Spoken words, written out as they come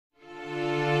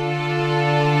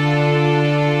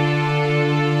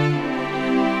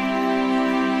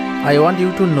I want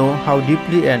you to know how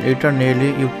deeply and eternally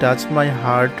you touch my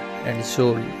heart and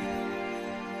soul.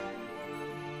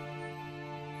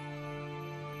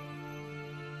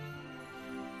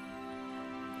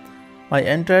 My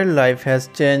entire life has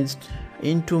changed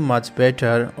into much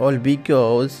better, all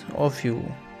because of you.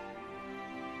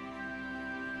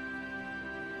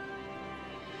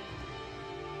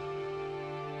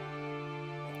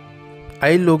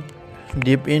 I looked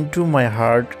deep into my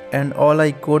heart, and all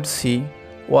I could see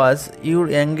was your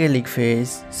angelic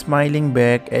face smiling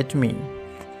back at me.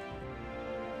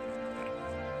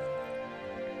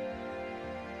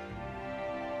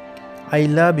 I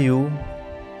love you,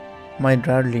 my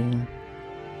darling.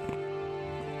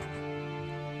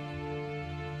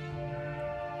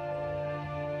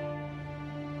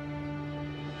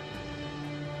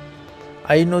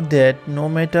 I know that no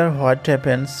matter what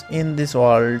happens in this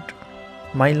world,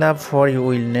 my love for you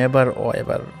will never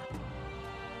ever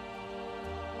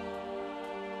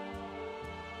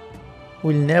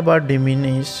will never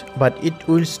diminish, but it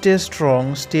will stay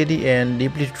strong, steady and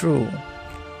deeply true.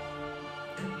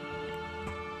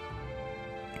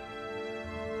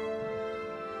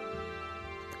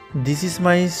 This is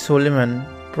my solemn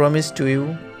promise to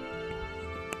you.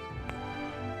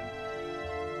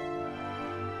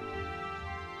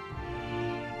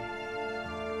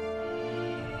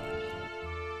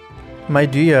 My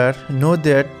dear, know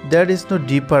that there is no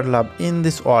deeper love in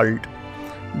this world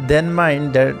than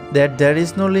mine, that there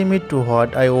is no limit to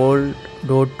what I will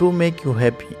do to make you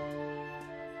happy.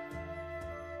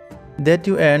 That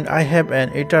you and I have an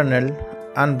eternal,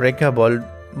 unbreakable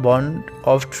bond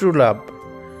of true love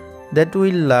that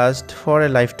will last for a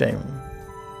lifetime.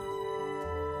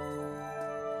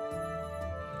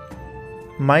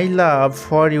 My love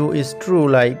for you is true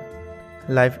like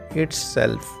life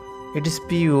itself. It is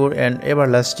pure and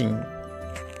everlasting.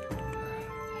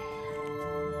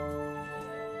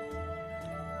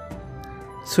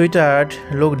 Sweetheart,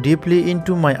 look deeply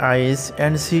into my eyes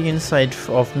and see inside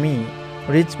of me.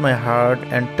 Reach my heart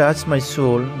and touch my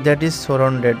soul that is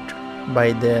surrounded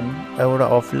by the aura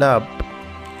of love.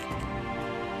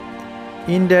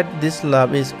 In that this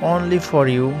love is only for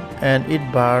you and it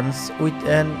burns with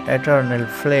an eternal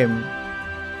flame.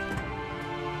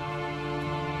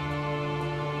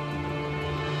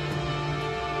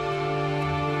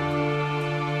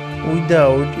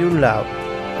 Without your love,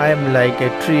 I am like a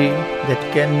tree that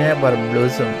can never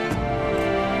blossom.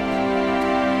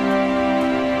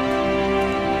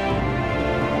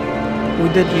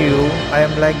 Without you, I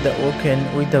am like the ocean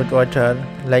without water,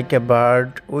 like a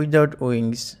bird without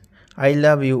wings. I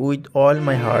love you with all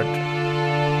my heart.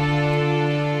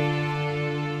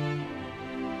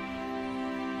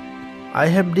 I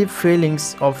have deep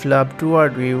feelings of love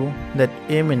toward you that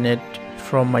emanate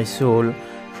from my soul,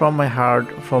 from my heart,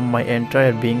 from my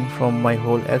entire being, from my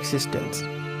whole existence.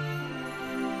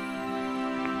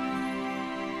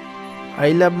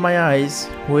 I love my eyes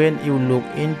when you look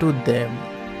into them.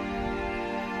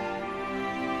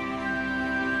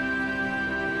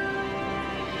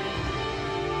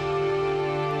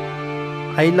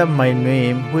 I love my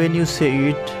name when you say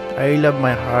it. I love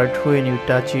my heart when you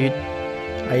touch it.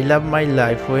 I love my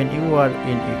life when you are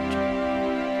in it.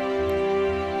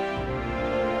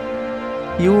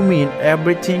 You mean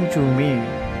everything to me.